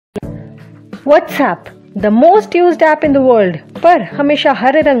WhatsApp, the most used app in the world, पर हमेशा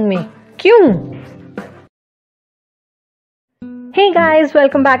हरे रंग में क्यों? Hey guys,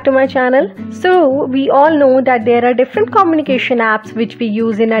 welcome back to my channel. So we all know that there are different communication apps which we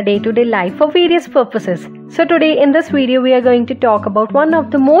use in our day-to-day life for various purposes. So today in this video we are going to talk about one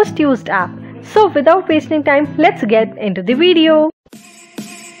of the most used app. So without wasting time, let's get into the video.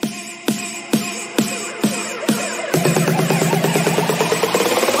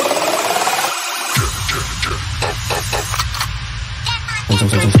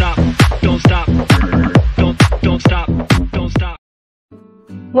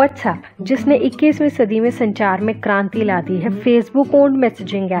 WhatsApp, जिसने 21वीं सदी में संचार में क्रांति ला दी है, Facebook owned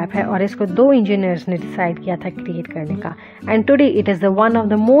messaging app है और इसको 2 इंजीनियर्स ने डिसाइड किया था क्रिएट करने का। And today it is the one of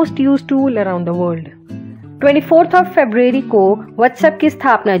the most used tool around the world. 24 फरवरी को व्हाट्सएप की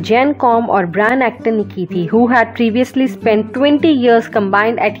स्थापना जेन कॉम और ब्रायन एक्टन ने की थी, who had previously spent 20 years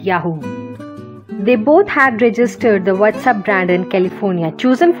combined at Yahoo. They both had registered the WhatsApp brand in California,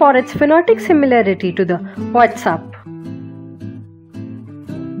 chosen for its phonetic similarity to the WhatsApp.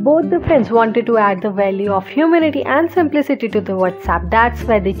 Both the friends wanted to add the value of humanity and simplicity to the WhatsApp. That's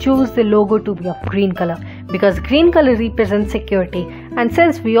why they choose the logo to be of green color, because green color represents security, and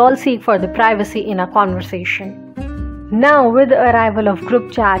since we all seek for the privacy in our conversation. Now, with the arrival of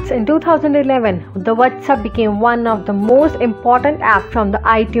group chats in 2011, the WhatsApp became one of the most important apps from the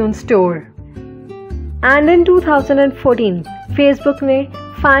iTunes store. And in 2014, Facebook ने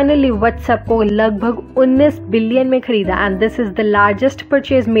finally WhatsApp को लगभग 19 billion में खरीदा, and this is the largest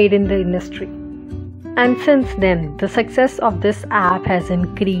purchase made in the industry. And since then, the success of this app has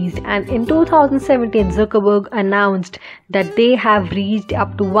increased, and in 2017, Zuckerberg announced that they have reached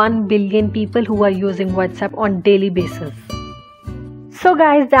up to 1 billion people who are using WhatsApp on daily basis. So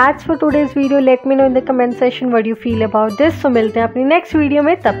guys, that's for today's video. Let me know in the comment section what you feel about this. So मिलते हैं अपनी next video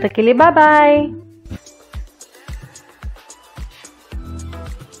में, तब तक के लिए bye bye.